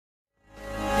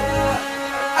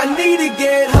I need to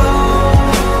get home.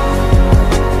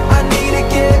 I need to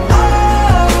get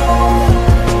home.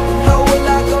 How will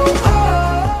I go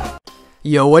home?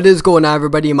 Yo, what is going on,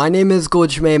 everybody? My name is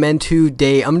Glitchman, and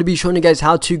today I'm going to be showing you guys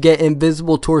how to get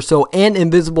invisible torso and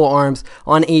invisible arms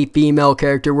on a female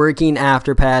character working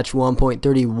after patch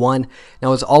 1.31.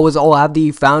 Now, as always, I'll have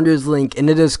the founders link in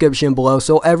the description below,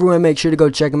 so everyone make sure to go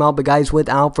check them out. But guys,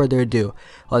 without further ado,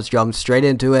 let's jump straight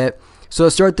into it. So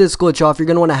to start this glitch off, you're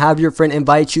going to want to have your friend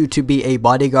invite you to be a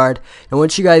bodyguard. And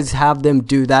once you guys have them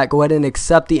do that, go ahead and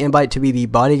accept the invite to be the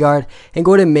bodyguard and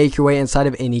go ahead and make your way inside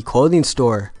of any clothing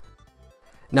store.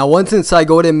 Now once inside,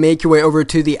 go ahead and make your way over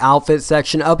to the outfit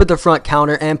section up at the front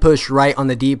counter and push right on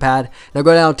the D-pad. Now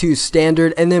go down to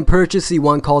standard and then purchase the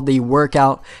one called the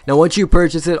workout. Now once you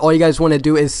purchase it, all you guys want to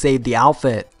do is save the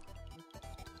outfit.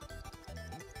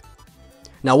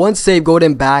 Now once saved, go ahead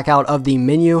and back out of the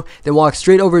menu, then walk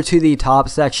straight over to the top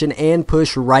section and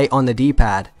push right on the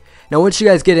D-pad. Now once you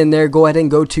guys get in there, go ahead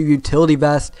and go to utility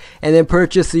vest and then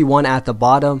purchase the one at the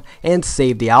bottom and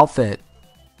save the outfit.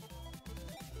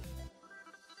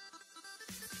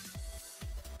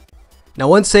 Now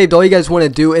once saved, all you guys want to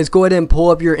do is go ahead and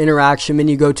pull up your interaction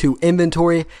menu, go to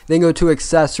inventory, then go to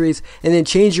accessories, and then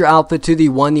change your outfit to the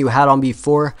one you had on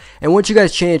before. And once you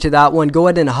guys change to that one, go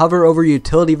ahead and hover over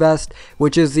utility vest,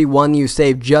 which is the one you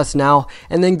saved just now,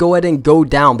 and then go ahead and go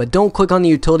down, but don't click on the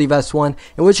utility vest one.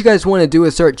 And what you guys want to do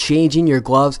is start changing your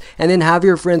gloves, and then have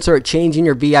your friend start changing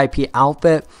your VIP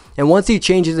outfit. And once he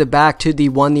changes it back to the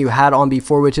one you had on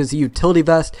before, which is the utility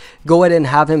vest, go ahead and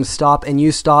have him stop and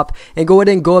you stop, and go ahead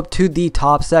and go up to the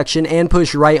top section and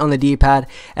push right on the D-pad,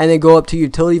 and then go up to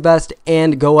utility vest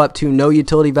and go up to no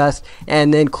utility vest,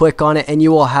 and then click on it, and you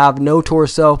will have no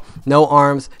torso, no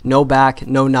arms, no back,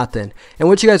 no nothing. And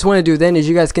what you guys want to do then is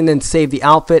you guys can then save the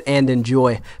outfit and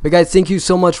enjoy. But guys, thank you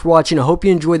so much for watching. I hope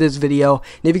you enjoyed this video,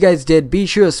 and if you guys did, be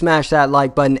sure to smash that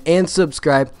like button and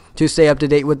subscribe to stay up to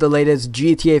date with the latest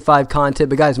GTA 5 content.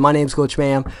 But guys, my name's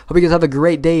Glitchman. Hope you guys have a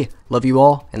great day. Love you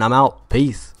all, and I'm out.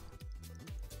 Peace.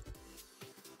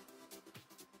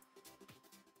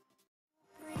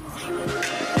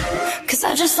 Cause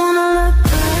I just wanna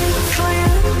look